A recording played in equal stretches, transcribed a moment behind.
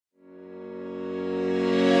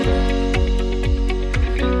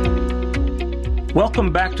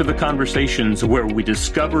Welcome back to the conversations where we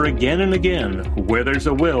discover again and again where there's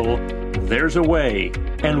a will, there's a way,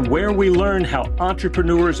 and where we learn how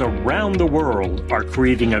entrepreneurs around the world are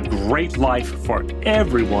creating a great life for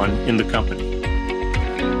everyone in the company.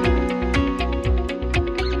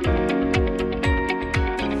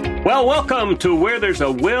 Well, welcome to Where There's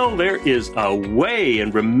a Will, There Is a Way.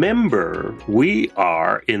 And remember, we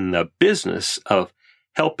are in the business of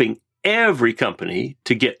helping every company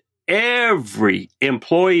to get every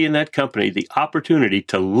employee in that company the opportunity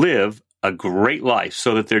to live a great life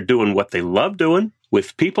so that they're doing what they love doing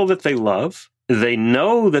with people that they love. They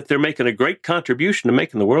know that they're making a great contribution to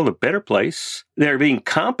making the world a better place. They're being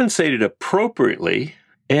compensated appropriately.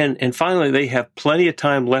 And finally, they have plenty of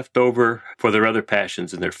time left over for their other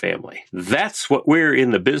passions in their family. That's what we're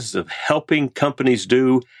in the business of helping companies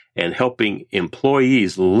do and helping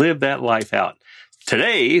employees live that life out.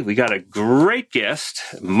 Today, we got a great guest,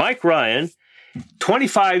 Mike Ryan,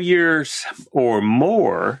 25 years or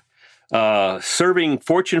more, serving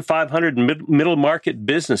Fortune 500 and middle market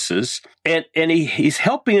businesses. And he's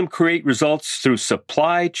helping them create results through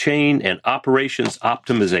supply chain and operations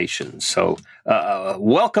optimization. So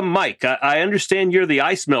welcome, Mike. I understand you're the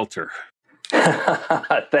ice melter.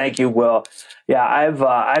 Thank you, Will. Yeah,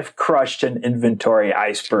 I've crushed an inventory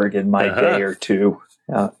iceberg in my day or two.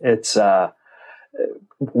 It's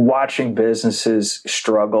watching businesses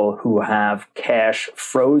struggle who have cash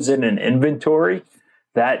frozen in inventory.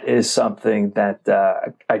 That is something that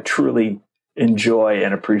I truly enjoy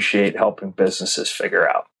and appreciate helping businesses figure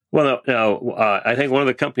out. Well, now I think one of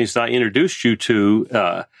the companies that I introduced you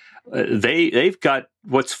to, they've got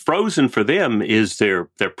what's frozen for them is their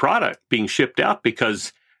product being shipped out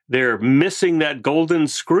because they're missing that golden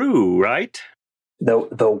screw, right?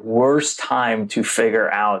 The worst time to figure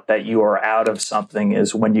out that you are out of something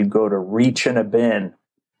is when you go to reach in a bin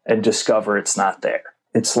and discover it's not there.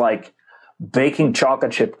 It's like baking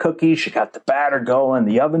chocolate chip cookies. You got the batter going,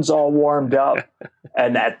 the oven's all warmed up,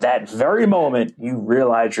 and at that very moment, you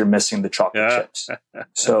realize you're missing the chocolate chips.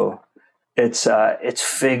 So it's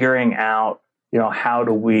figuring out, how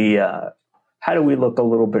do we look a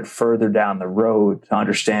little bit further down the road to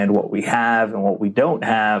understand what we have and what we don't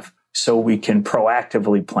have, so we can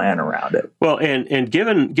proactively plan around it. Well, and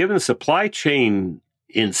given the supply chain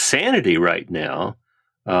insanity right now,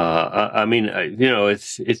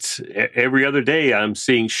 it's every other day I'm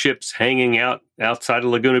seeing ships hanging out outside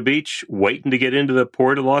of Laguna Beach, waiting to get into the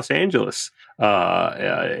port of Los Angeles,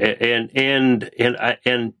 and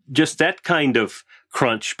just that kind of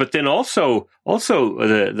crunch. But then also all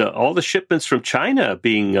the shipments from China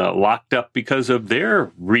being locked up because of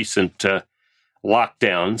their recent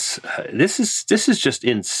lockdowns. This is just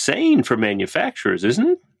insane for manufacturers, isn't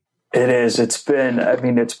it? It is. It's been a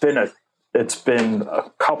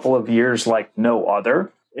couple of years like no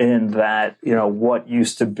other, in that, what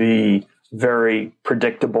used to be very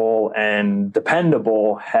predictable and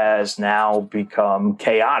dependable has now become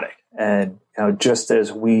chaotic. And, just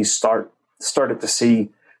as we started to see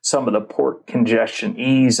some of the port congestion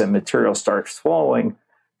ease and material starts flowing,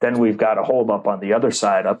 then we've got a hold up on the other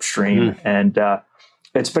side upstream. And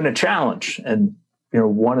it's been a challenge. And,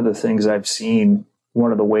 one of the things I've seen,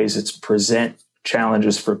 one of the ways it's present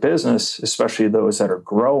challenges for business, especially those that are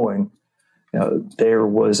growing, there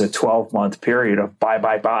was a 12-month period of buy,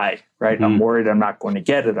 right? Mm-hmm. I'm worried I'm not going to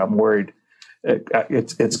get it. I'm worried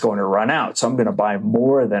it's going to run out. So I'm going to buy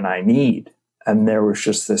more than I need. And there was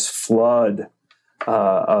just this flood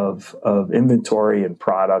of inventory and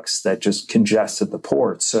products that just congested the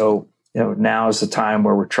port. So, now is the time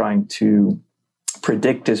where we're trying to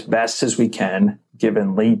predict as best as we can,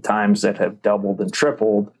 given lead times that have doubled and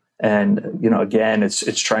tripled. And, again,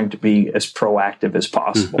 it's trying to be as proactive as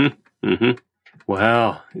possible. Mm-hmm. Mm-hmm.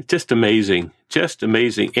 Wow. Just amazing. Just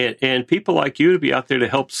amazing. And people like you to be out there to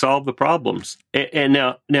help solve the problems. And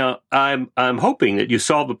now I'm hoping that you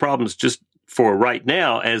solve the problems just for right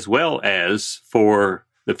now, as well as for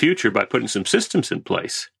the future, by putting some systems in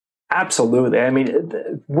place. Absolutely. I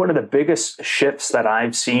mean, one of the biggest shifts that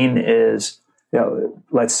I've seen is,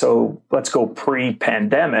 let's go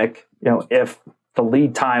pre-pandemic, if the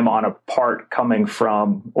lead time on a part coming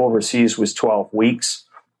from overseas was 12 weeks,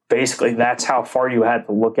 basically that's how far you had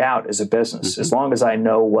to look out as a business. Mm-hmm. As long as I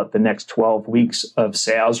know what the next 12 weeks of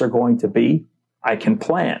sales are going to be, I can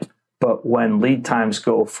plan. But when lead times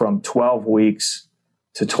go from 12 weeks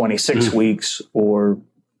to 26 weeks or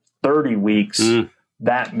 30 weeks,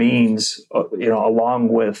 that means, along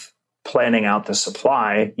with planning out the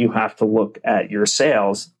supply, you have to look at your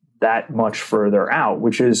sales that much further out,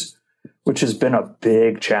 which has been a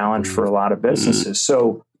big challenge for a lot of businesses.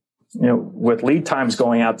 So with lead times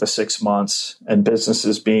going out to 6 months and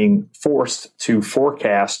businesses being forced to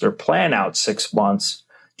forecast or plan out 6 months,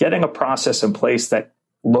 getting a process in place that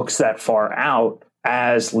looks that far out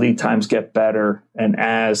as lead times get better and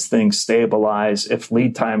as things stabilize, if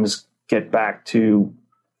lead times get back to,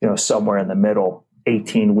 somewhere in the middle,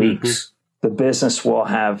 18 weeks, the business will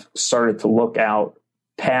have started to look out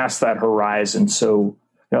past that horizon. So,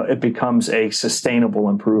 it becomes a sustainable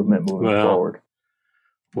improvement moving forward.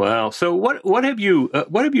 Wow. So what have you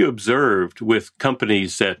observed with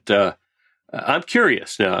companies that I'm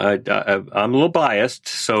curious now? I'm a little biased,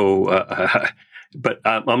 so but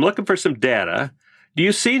I'm looking for some data. Do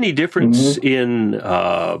you see any difference in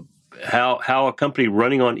how a company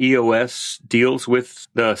running on EOS deals with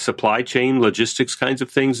the supply chain logistics kinds of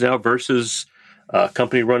things now versus a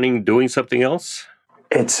company doing something else?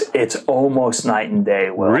 It's almost night and day,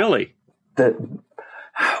 Will. Really?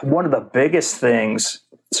 One of the biggest things,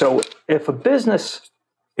 so if a business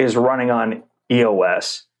is running on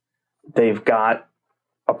EOS, they've got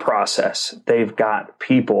a process, they've got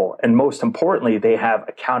people, and most importantly, they have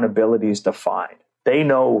accountabilities defined. They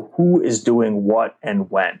know who is doing what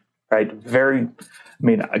and when, right?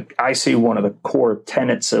 I see one of the core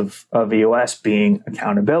tenets of EOS being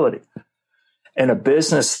accountability. In a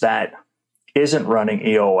business that isn't running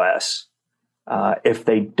EOS, if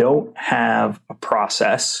they don't have a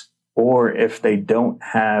process or if they don't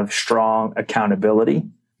have strong accountability,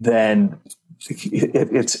 then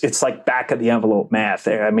it's like back of the envelope math.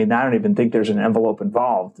 I don't even think there's an envelope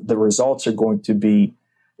involved. The results are going to be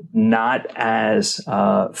not as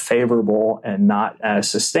favorable and not as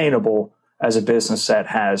sustainable as a business that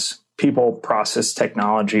has people, process,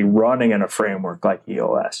 technology running in a framework like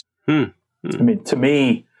EOS. To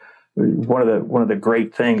me, one of the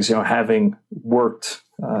great things, having worked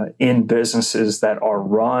in businesses that are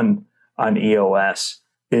run on EOS,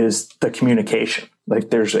 is the communication. Like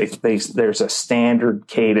there's a standard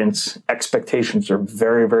cadence. Expectations are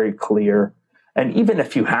very, very clear. And even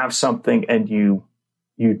if you have something and you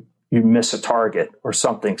miss a target or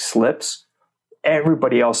something slips,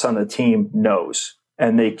 everybody else on the team knows,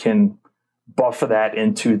 and they can buffer that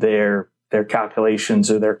into their calculations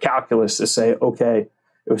or their calculus to say, okay,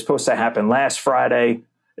 it was supposed to happen last Friday.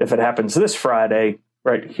 If it happens this Friday,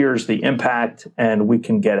 right, here's the impact, and we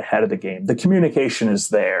can get ahead of the game. The communication is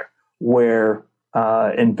there, where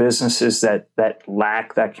in businesses that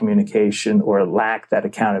lack that communication or lack that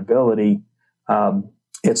accountability,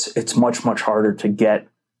 it's much, much harder to get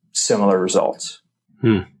similar resuls.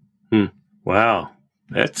 Wow.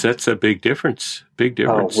 That's a big difference. Big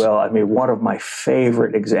difference. Oh, well, one of my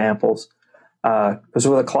favorite examples was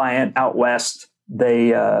with a client out west.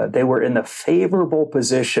 They were in the favorable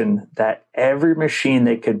position that every machine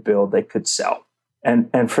they could build, they could sell.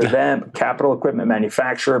 And for them, capital equipment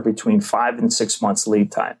manufacturer, between 5 and 6 months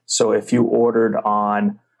lead time. So if you ordered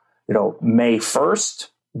on, May 1st,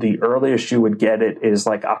 the earliest you would get it is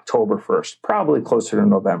like October 1st, probably closer to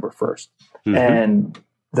November 1st. And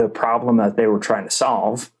the problem that they were trying to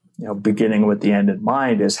solve, beginning with the end in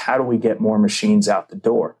mind, is how do we get more machines out the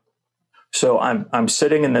door? So I'm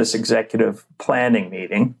sitting in this executive planning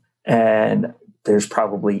meeting, and there's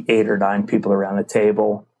probably 8 or 9 people around the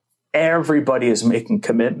table. Everybody is making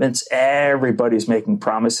commitments. Everybody's making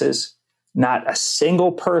promises. Not a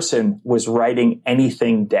single person was writing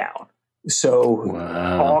anything down. So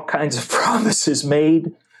all kinds of promises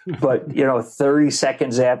made, but 30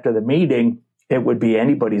 seconds after the meeting, it would be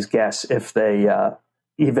anybody's guess if they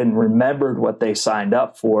even remembered what they signed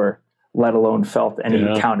up for, let alone felt any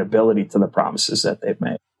accountability to the promises that they've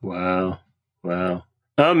made. Wow.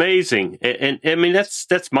 Amazing. And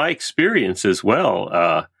that's my experience as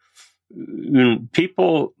well.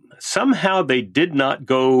 People, somehow they did not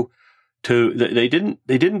go to, they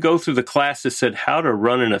didn't go through the class that said how to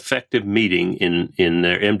run an effective meeting in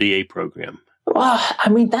their MDA program. Well,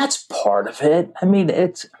 that's part of it.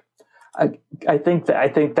 I think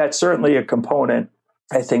that's certainly a component.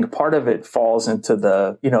 I think part of it falls into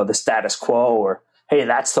the status quo, or, hey,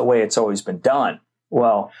 that's the way it's always been done.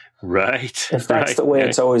 Well, right. If that's the way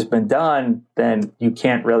it's always been done, then you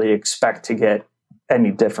can't really expect to get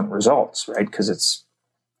any different results, right? Because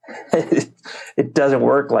it doesn't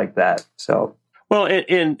work like that. So, well,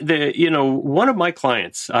 and one of my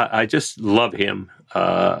clients, I just love him.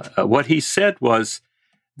 What he said was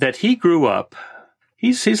that he grew up.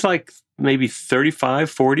 He's like maybe 35,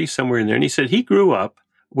 40, somewhere in there. And he said he grew up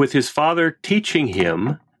with his father teaching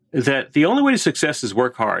him that the only way to success is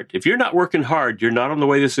work hard. If you're not working hard, you're not on the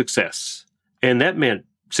way to success. And that meant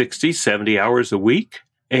 60, 70 hours a week.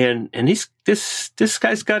 And he's this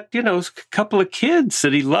guy's got, a couple of kids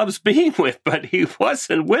that he loves being with, but he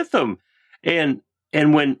wasn't with them. And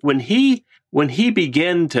when he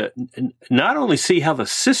began to not only see how the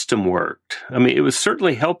system worked, I mean, it was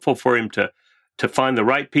certainly helpful for him to find the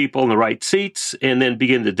right people in the right seats and then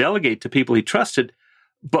begin to delegate to people he trusted.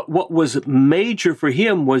 But what was major for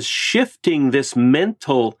him was shifting this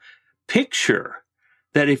mental picture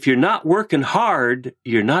that if you're not working hard,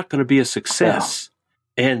 you're not going to be a success. Yeah.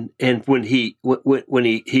 And when he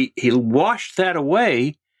washed that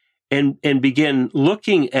away and began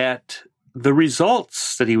looking at the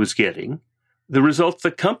results that he was getting, the results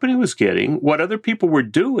the company was getting, what other people were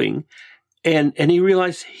doing, and he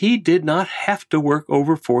realized he did not have to work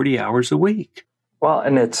over 40 hours a week. Well,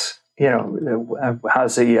 and it's,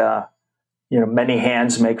 how's the, many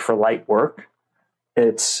hands make for light work.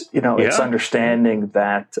 It's, it's understanding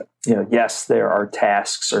that, yes, there are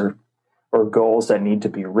tasks or goals that need to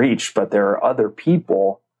be reached, but there are other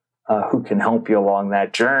people who can help you along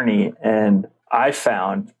that journey. And I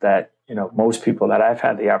found that, most people that I've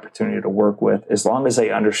had the opportunity to work with, as long as they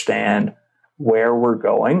understand where we're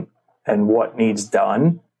going and what needs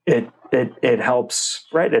done, it helps,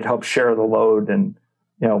 right? It helps share the load. And,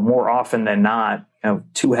 more often than not,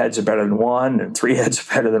 2 heads are better than 1 and 3 heads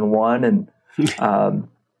are better than 1. And,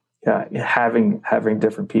 having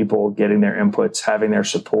different people getting their inputs, having their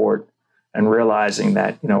support, and realizing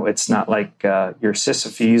that, it's not like you're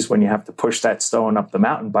Sisyphus when you have to push that stone up the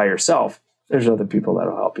mountain by yourself. There's other people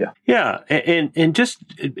that'll help you. Yeah. And just,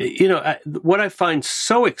 what I find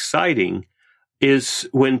so exciting is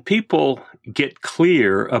when people get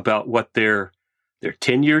clear about what their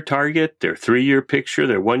 10-year target, their 3-year picture,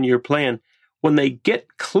 their 1-year plan, when they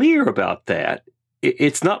get clear about that,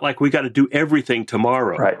 it's not like we got to do everything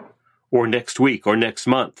tomorrow, right, or next week or next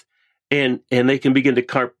month. And they can begin to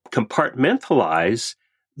compartmentalize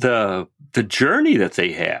the journey that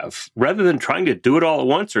they have, rather than trying to do it all at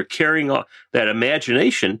once or carrying that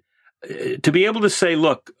imagination, to be able to say,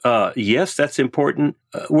 look, yes, that's important.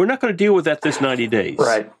 We're not going to deal with that this 90 days.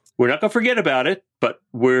 Right. We're not going to forget about it, but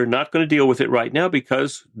we're not going to deal with it right now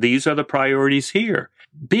because these are the priorities here.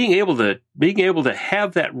 Being able to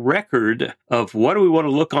have that record of what do we want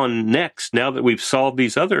to look on next now that we've solved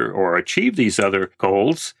these other or achieved these other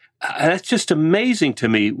goals, that's just amazing to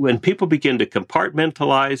me when people begin to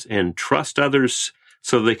compartmentalize and trust others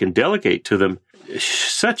so they can delegate to them.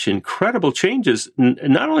 Such incredible changes,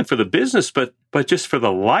 not only for the business, but just for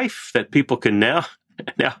the life that people can now.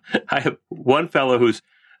 Now, I have one fellow who's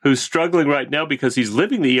struggling right now because he's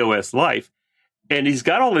living the EOS life, and he's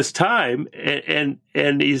got all this time, and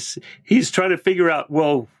he's trying to figure out,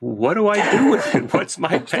 well, what do I do with it? What's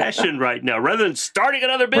my passion right now? Rather than starting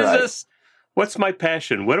another business, what's my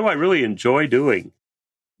passion? What do I really enjoy doing?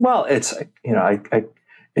 Well, it's,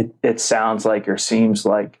 it sounds like or seems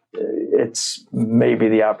like it's maybe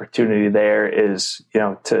the opportunity there is,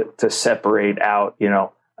 to separate out,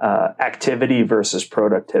 activity versus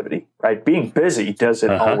productivity, right? Being busy doesn't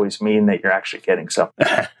always mean that you're actually getting something.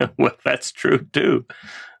 Well, that's true too.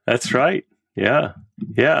 That's right. Yeah.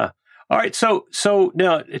 Yeah. All right. So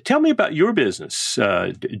now tell me about your business.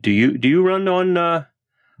 Do you run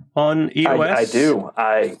on EOS? I do.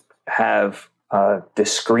 I have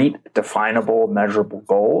discrete, definable, measurable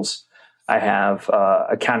goals. I have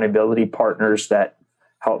accountability partners that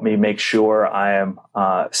help me make sure I am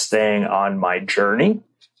staying on my journey.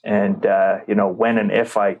 And, when and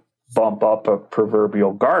if I bump up a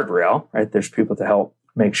proverbial guardrail, right, there's people to help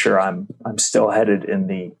make sure I'm still headed in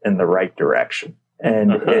the right direction.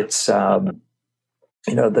 And it's, the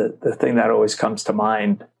thing that always comes to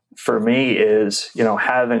mind for me is,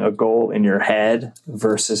 having a goal in your head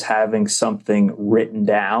versus having something written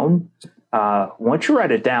down. Once you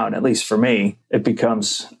write it down, at least for me, it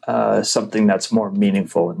becomes something that's more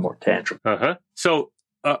meaningful and more tangible. So,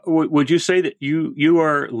 would you say that you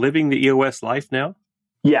are living the EOS life now?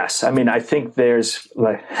 Yes. I mean, I think there's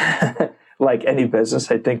like any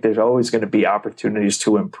business, I think there's always going to be opportunities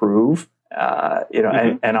to improve.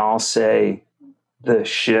 And I'll say the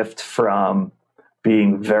shift from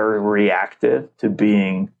being very reactive to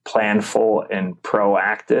being planful and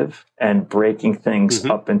proactive and breaking things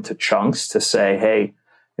up into chunks to say, hey,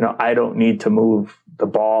 I don't need to move the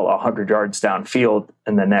ball 100 yards downfield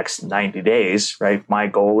in the next 90 days, right? My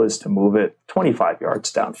goal is to move it 25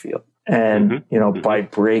 yards downfield. And, by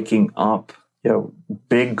breaking up,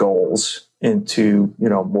 big goals into,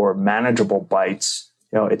 more manageable bites,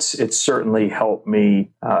 it's certainly helped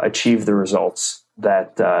me achieve the results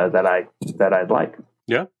that I'd like.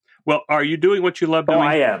 Yeah. Well, are you doing what you love doing? Oh,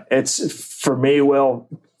 I am. It's for me, Will,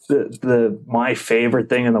 my favorite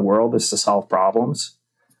thing in the world is to solve problems.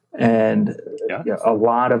 And a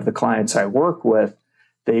lot of the clients I work with,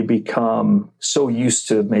 they become so used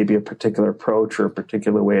to maybe a particular approach or a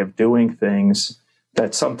particular way of doing things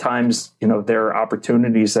that sometimes, there are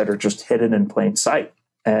opportunities that are just hidden in plain sight.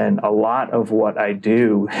 And a lot of what I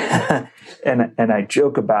do, and I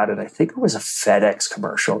joke about it, I think it was a FedEx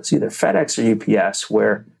commercial. It's either FedEx or UPS,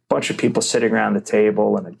 where a bunch of people sitting around the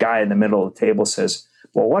table and a guy in the middle of the table says,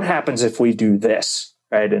 well, what happens if we do this?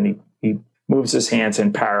 Right? And he moves his hands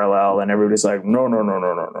in parallel and everybody's like, no.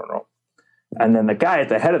 And then the guy at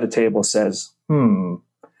the head of the table says,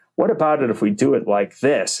 what about it if we do it like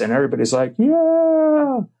this? And everybody's like,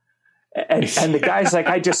 yeah. And the guy's like,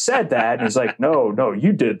 I just said that. And he's like, no,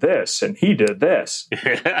 you did this. And he did this.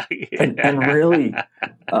 And really,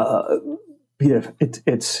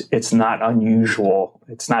 it's not unusual.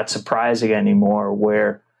 It's not surprising anymore,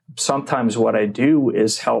 where sometimes what I do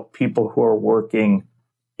is help people who are working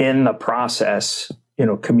in the process,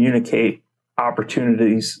 communicate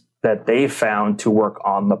opportunities that they found to work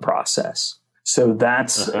on the process. So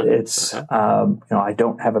that's, I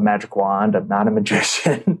don't have a magic wand. I'm not a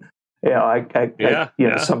magician.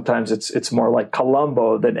 Sometimes it's more like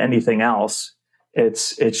Columbo than anything else.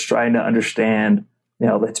 It's trying to understand,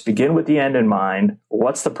 let's begin with the end in mind.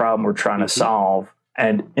 What's the problem we're trying to solve?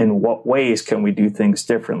 And in what ways can we do things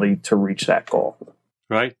differently to reach that goal?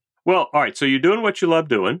 Right. Well, all right. So you're doing what you love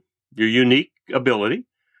doing, your unique ability.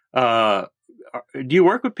 Do you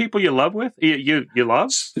work with people you love with? You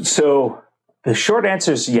love? So the short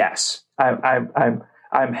answer is yes.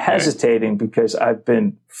 I'm hesitating because I've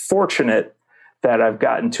been fortunate that I've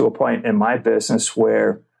gotten to a point in my business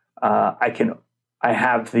where I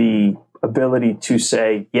have the ability to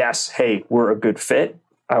say, yes, hey, we're a good fit.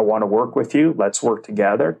 I want to work with you. Let's work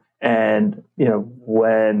together. And,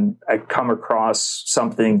 when I come across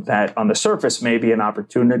something that on the surface may be an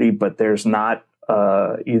opportunity, but there's not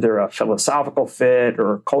either a philosophical fit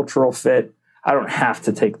or a cultural fit, I don't have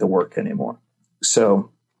to take the work anymore.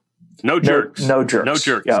 So no jerks. No jerks.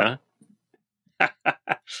 Huh?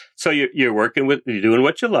 So you're doing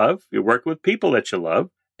what you love. You're working with people that you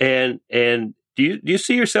love. And do you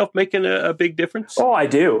see yourself making a big difference? Oh, I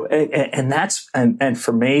do. And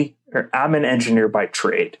for me, I'm an engineer by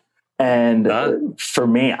trade. And for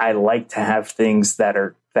me, I like to have things that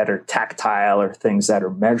are tactile or things that are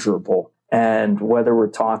measurable. And whether we're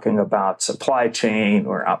talking about supply chain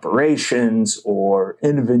or operations or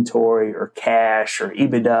inventory or cash or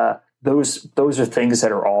EBITDA, those are things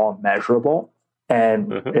that are all measurable.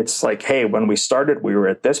 And it's like, hey, when we started, we were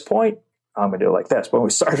at this point. I'm going to do it like this. When we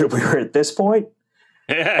started, we were at this point.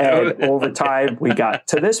 And over time, we got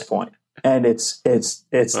to this point. And it's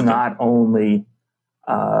not only,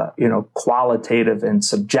 qualitative and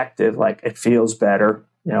subjective, like it feels better,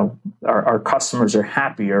 our customers are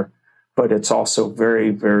happier, but it's also very,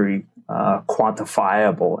 very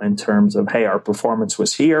quantifiable in terms of, hey, our performance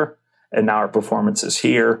was here and now our performance is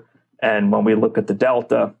here. And when we look at the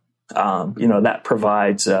delta, that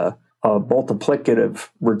provides a multiplicative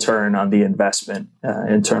return on the investment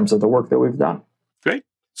in terms of the work that we've done. Great.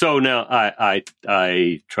 So now I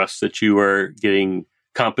trust that you are getting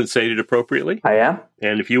compensated appropriately. I am.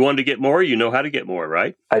 And if you want to get more, you know how to get more,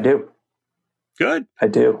 right? I do. Good. I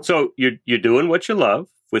do. So you're doing what you love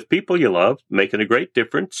with people you love, making a great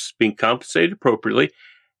difference, being compensated appropriately.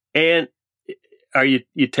 And are you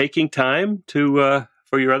taking time to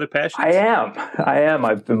for your other passions? I am.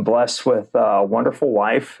 I've been blessed with a wonderful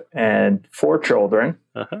wife and 4 children.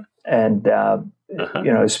 And,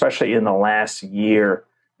 especially in the last year,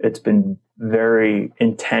 it's been very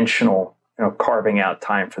intentional, carving out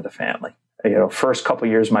time for the family. First couple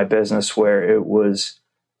of years of my business where it was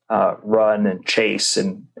run and chase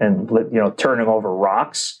and turning over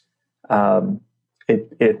rocks. I'll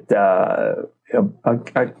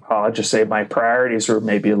just say my priorities were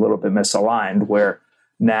maybe a little bit misaligned, where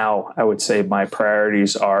now I would say my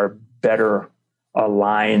priorities are better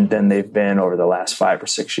aligned than they've been over the last 5 or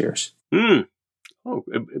 6 years. Oh,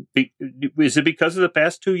 is it because of the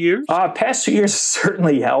past 2 years? Past 2 years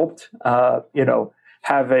certainly helped.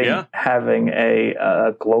 Having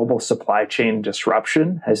a global supply chain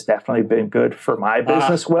disruption has definitely been good for my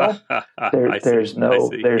business. There's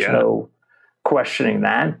no questioning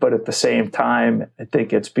that. But at the same time, I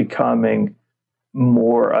think it's becoming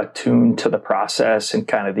more attuned to the process and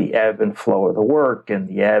kind of the ebb and flow of the work and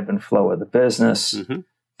the ebb and flow of the business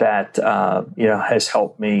that has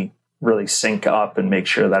helped me really sync up and make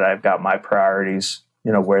sure that I've got my priorities,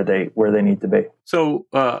 where they need to be. So,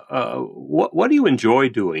 what do you enjoy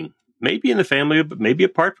doing? Maybe in the family, but maybe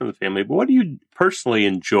apart from the family. But what do you personally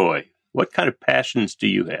enjoy? What kind of passions do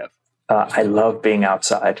you have? I love being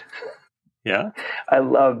outside. Yeah. I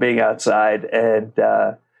love being outside and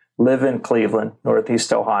live in Cleveland,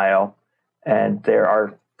 Northeast Ohio. And there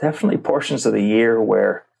are definitely portions of the year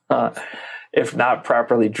where, if not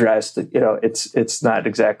properly dressed, it's not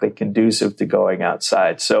exactly conducive to going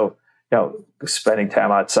outside. So, spending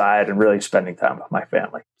time outside and really spending time with my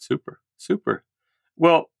family. Super, super.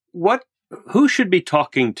 Well, who should be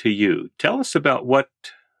talking to you? Tell us about what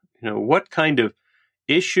kind of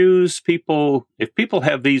issues if people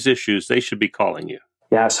have these issues, they should be calling you.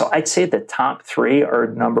 Yeah. So I'd say the top three are: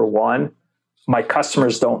 number one, my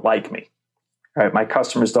customers don't like me. Right. My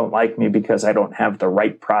customers don't like me because I don't have the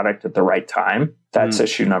right product at the right time. That's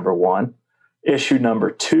issue number one. Issue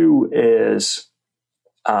number two is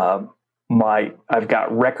I've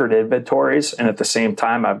got record inventories, and at the same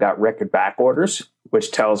time, I've got record back orders,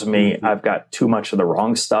 which tells me I've got too much of the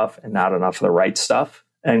wrong stuff and not enough of the right stuff.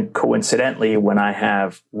 And coincidentally, when I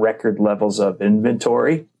have record levels of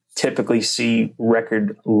inventory, typically see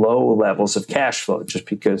record low levels of cash flow, just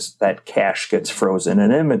because that cash gets frozen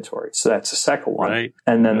in inventory. So that's the second one. Right.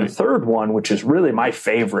 And then the third one, which is really my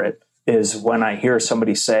favorite, is when I hear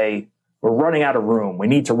somebody say, "We're running out of room. We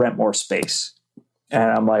need to rent more space." And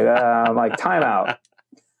I'm like, time out.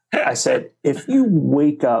 I said, if you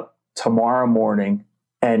wake up tomorrow morning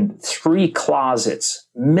and 3 closets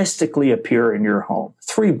mystically appear in your home,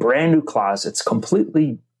 3 brand new closets,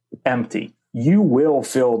 completely empty, you will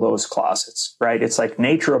fill those closets, right? It's like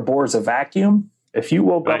nature abhors a vacuum. If you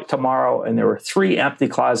woke up tomorrow and there were 3 empty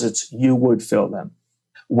closets, you would fill them.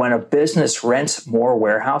 When a business rents more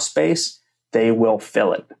warehouse space, they will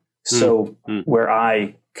fill it. So where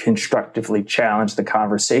I constructively challenge the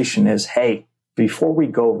conversation is, hey, before we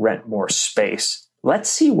go rent more space, let's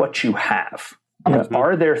see what you have.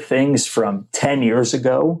 Are there things from 10 years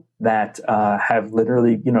ago that have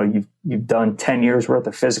literally, you've done 10 years worth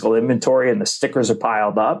of physical inventory and the stickers are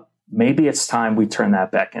piled up? Maybe it's time we turn that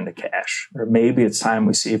back into cash, or maybe it's time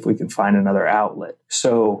we see if we can find another outlet.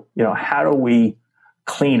 So, how do we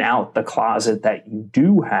clean out the closet that you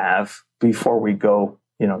do have before we go,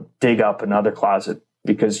 dig up another closet?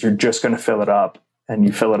 Because you're just going to fill it up, and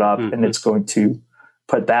you fill it up and it's going to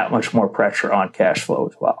put that much more pressure on cash flow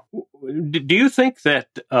as well. Do you think that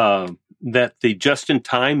that the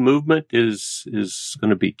just-in-time movement is going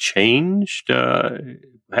to be changed?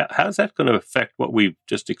 How's that going to affect what we've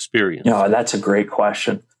just experienced? That's a great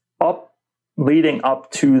question. Leading up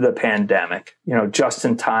to the pandemic,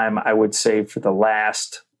 just-in-time, I would say for the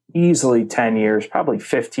last easily 10 years, probably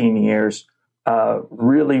 15 years,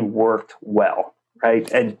 really worked well. Right.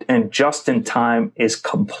 And just in time is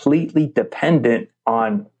completely dependent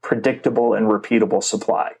on predictable and repeatable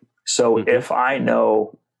supply. So if I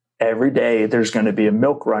know every day there's going to be a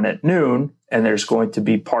milk run at noon and there's going to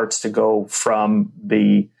be parts to go from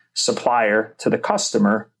the supplier to the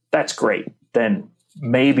customer, that's great. Then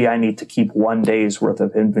maybe I need to keep 1 day's worth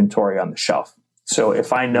of inventory on the shelf. So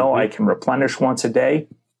if I know I can replenish once a day,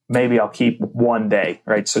 maybe I'll keep 1 day,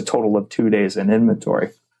 right? So total of 2 days in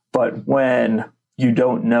inventory. But when you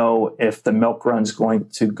don't know if the milk run's going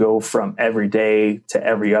to go from every day to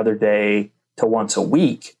every other day to once a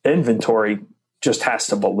week, inventory just has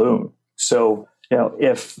to balloon. So,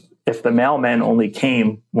 if the mailman only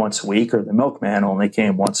came once a week or the milkman only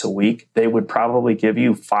came once a week, they would probably give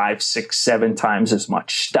you 5, 6, 7 times as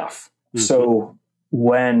much stuff. So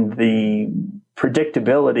when the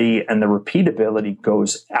predictability and the repeatability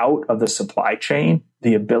goes out of the supply chain,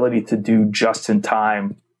 the ability to do just in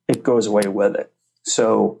time, it goes away with it.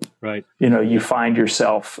 So, you find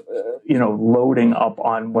yourself, loading up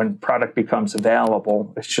on when product becomes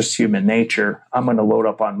available. It's just human nature. I'm going to load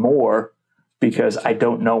up on more because I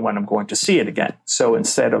don't know when I'm going to see it again. So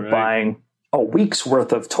instead of buying a week's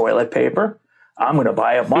worth of toilet paper, I'm going to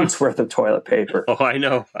buy a month's worth of toilet paper. Oh, I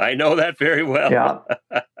know that very well. Yeah.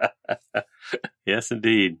 Yes,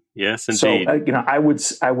 indeed. So, I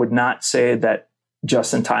would not say that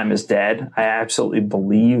just in time is dead. I absolutely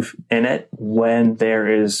believe in it when there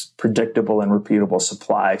is predictable and repeatable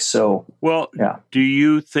supply. So, do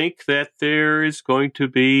you think that there is going to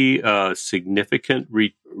be a significant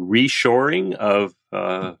reshoring of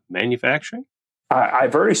manufacturing?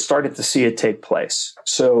 I've already started to see it take place.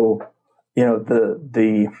 So,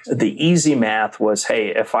 the easy math was, hey,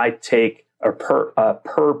 if I take a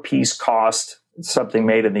per piece cost, something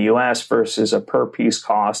made in the U.S. versus a per piece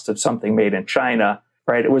cost of something made in China,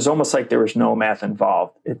 right? It was almost like there was no math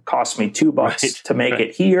involved. It cost me $2 to make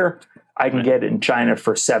it here. I can get it in China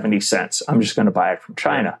for 70 cents. I'm just going to buy it from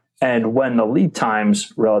China. And when the lead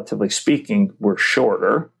times, relatively speaking, were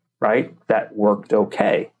shorter, right, that worked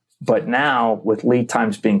okay. But now, with lead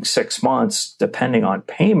times being 6 months, depending on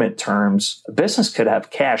payment terms, a business could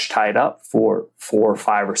have cash tied up for 4,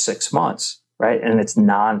 5, or 6 months, right? And it's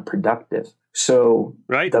non-productive. So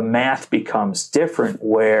the math becomes different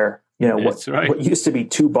where, what used to be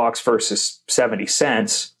 $2 versus 70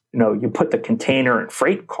 cents, you put the container and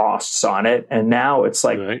freight costs on it, and now it's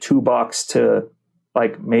like $2 to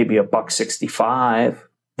like maybe $1.65.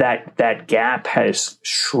 That gap has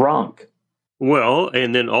shrunk. Well,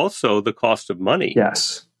 and then also the cost of money.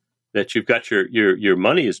 Yes. That you've got your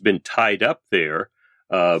money has been tied up there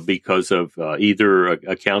because of either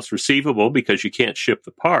accounts receivable because you can't ship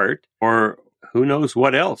the part, or who knows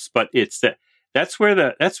what else. But it's that's where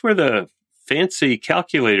the fancy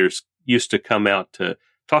calculators used to come out to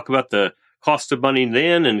talk about the cost of money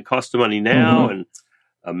then and cost of money now, and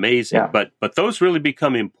amazing. Yeah. But those really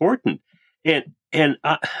become important, and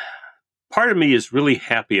part of me is really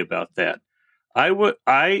happy about that.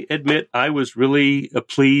 I admit I was really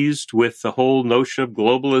pleased with the whole notion of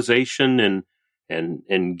globalization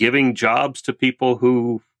and giving jobs to people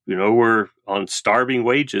who were on starving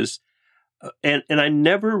wages, and I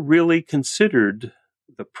never really considered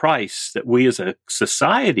the price that we as a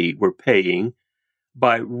society were paying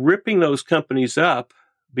by ripping those companies up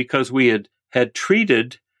because we had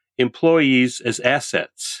treated employees as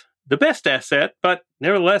assets, the best asset, but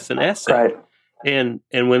nevertheless an asset, right. And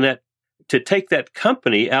when to take that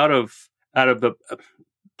company out of the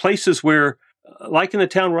places where, like in the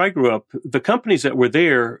town where I grew up, the companies that were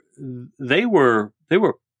there, they were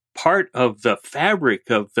part of the fabric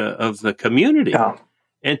of the community,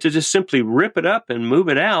 and to just simply rip it up and move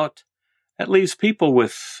it out, that leaves people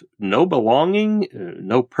with no belonging,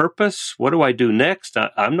 no purpose. What do I do next?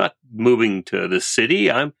 I'm not moving to the city.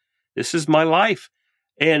 This is my life,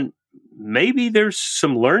 and maybe there's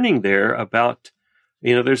some learning there about.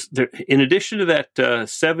 There's in addition to that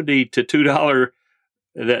 $70 to $2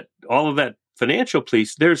 that all of that financial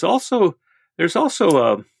piece. There's also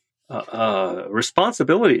a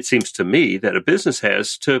responsibility. It seems to me that a business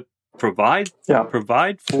has to provide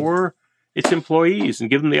for its employees and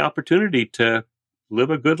give them the opportunity to live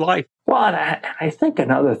a good life. Well, and I think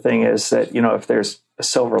another thing is that if there's a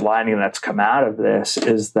silver lining that's come out of this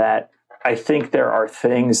is that. I think there are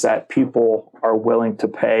things that people are willing to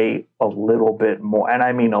pay a little bit more, and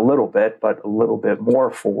I mean a little bit, but a little bit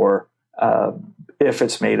more for if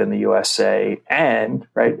it's made in the USA, and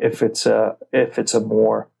if it's a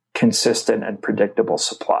more consistent and predictable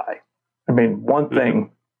supply. I mean, one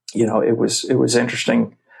thing, it was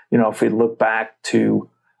interesting. If we look back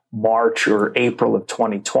to March or April of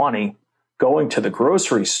 2020, going to the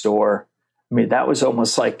grocery store, I mean that was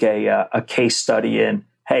almost like a case study in.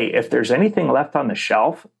 Hey, if there's anything left on the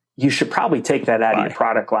shelf, you should probably take that out of your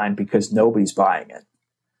product line because nobody's buying it.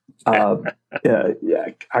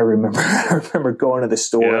 I remember going to the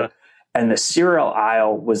store and the cereal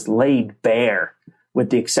aisle was laid bare with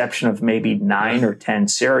the exception of maybe 9 or 10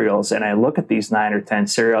 cereals. And I look at these 9 or 10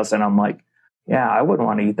 cereals and I'm like, yeah, I wouldn't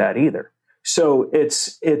want to eat that either. So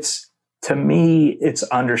it's to me, it's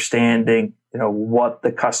understanding, what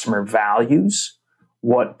the customer values,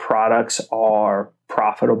 what products are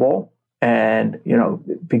profitable. And,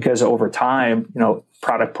 because over time,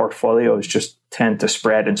 product portfolios just tend to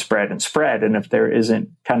spread and spread and spread. And if there isn't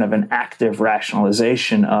kind of an active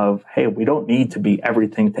rationalization of, hey, we don't need to be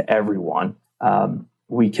everything to everyone.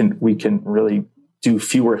 We can really do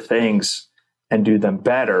fewer things and do them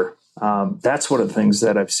better. That's one of the things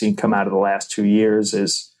that I've seen come out of the last 2 years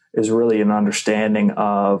is really an understanding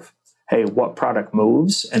of, hey, what product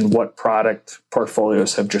moves and what product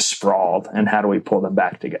portfolios have just sprawled, and how do we pull them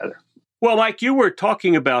back together? Well, Mike, you were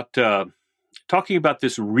talking about this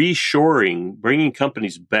reshoring, bringing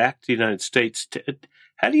companies back to the United States.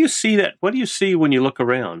 How do you see that? What do you see when you look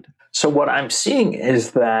around? So what I'm seeing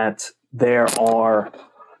is that there are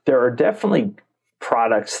definitely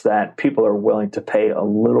products that people are willing to pay a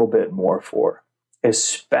little bit more for,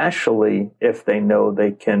 especially if they know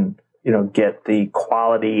they can get the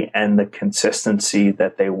quality and the consistency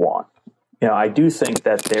that they want. I do think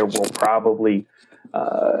that there will probably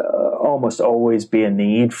almost always be a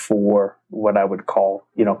need for what I would call,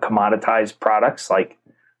 commoditized products like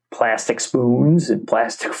plastic spoons and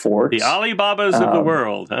plastic forks. The Alibabas of the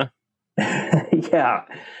world, huh? Yeah.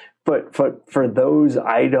 But for those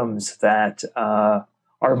items that are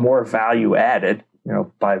more value added,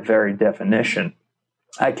 by very definition,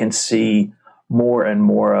 I can see more and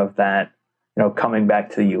more of that, coming back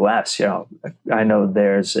to the U.S. I know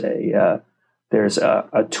there's a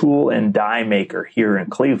tool and die maker here in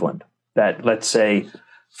Cleveland that, let's say,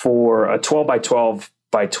 for a 12 by 12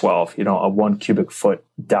 by 12, a 1 cubic foot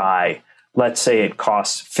die let's say it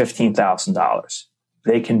costs $15,000.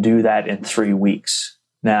 They can do that in 3 weeks.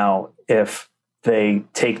 Now, if they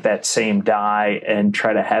take that same die and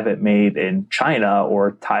try to have it made in China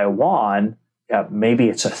or Taiwan, maybe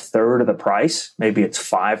it's a third of the price. Maybe it's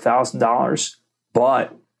 $5,000,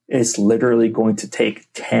 but it's literally going to take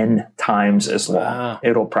 10 times as long. Wow.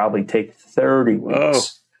 It'll probably take 30 weeks. Whoa.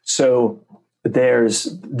 So there's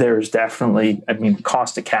definitely,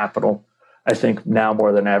 cost of capital, I think now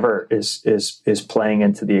more than ever is playing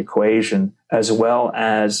into the equation, as well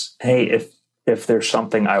as, hey, if there's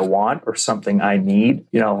something I want or something I need,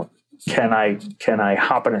 can I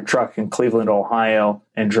hop in a truck in Cleveland, Ohio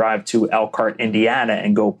and drive to Elkhart, Indiana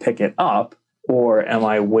and go pick it up? Or am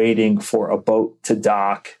I waiting for a boat to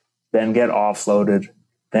dock, then get offloaded,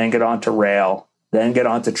 then get onto rail, then get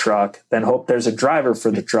onto truck, then hope there's a driver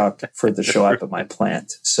for the truck for it to show up at my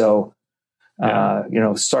plant? So,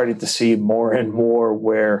 starting to see more and more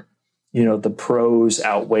where, the pros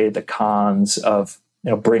outweigh the cons of,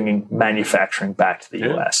 bringing manufacturing back to the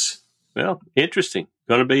U.S. Well, interesting.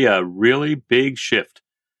 Going to be a really big shift.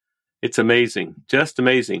 It's amazing. Just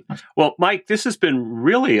amazing. Well, Mike, this has been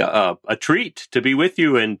really a treat to be with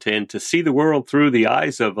you and to see the world through the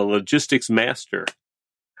eyes of a logistics master.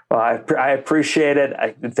 Well, I appreciate it.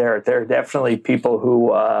 There are definitely people who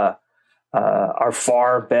are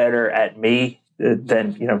far better at me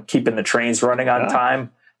than, keeping the trains running on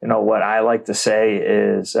time. What I like to say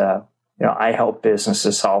is, I help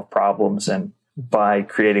businesses solve problems and by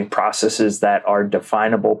creating processes that are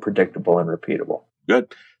definable, predictable, and repeatable.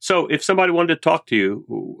 Good. So if somebody wanted to talk to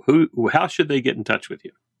you, how should they get in touch with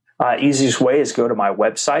you? Easiest way is go to my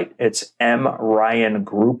website. It's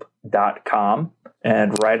mryangroup.com.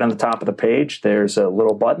 And right on the top of the page, there's a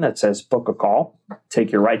little button that says book a call.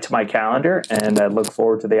 Take you right to my calendar, and I look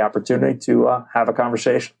forward to the opportunity to have a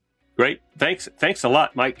conversation. Great. Thanks a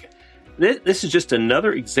lot, Mike. This is just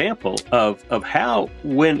another example of how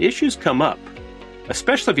when issues come up,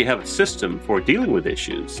 especially if you have a system for dealing with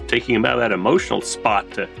issues, taking them out of that emotional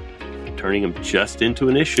spot to turning them just into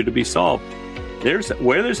an issue to be solved.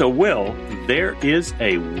 Where there's a will, there is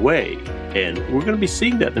a way. And we're going to be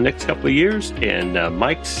seeing that in the next couple of years. And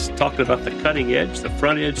Mike's talking about the cutting edge, the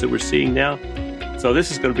front edge that we're seeing now. So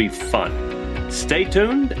this is going to be fun. Stay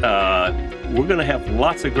tuned. We're going to have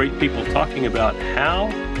lots of great people talking about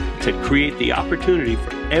how to create the opportunity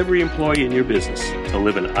for every employee in your business to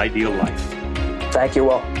live an ideal life. Thank you,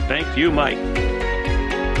 Will. Thank you, Mike.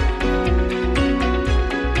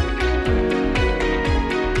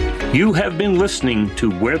 You have been listening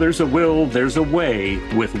to Where There's a Will, There's a Way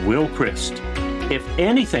with Will Christ. If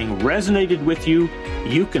anything resonated with you,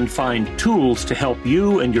 you can find tools to help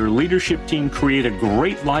you and your leadership team create a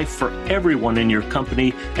great life for everyone in your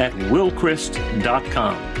company at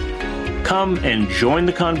willchrist.com. Come and join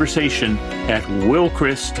the conversation at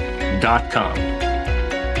willchrist.com.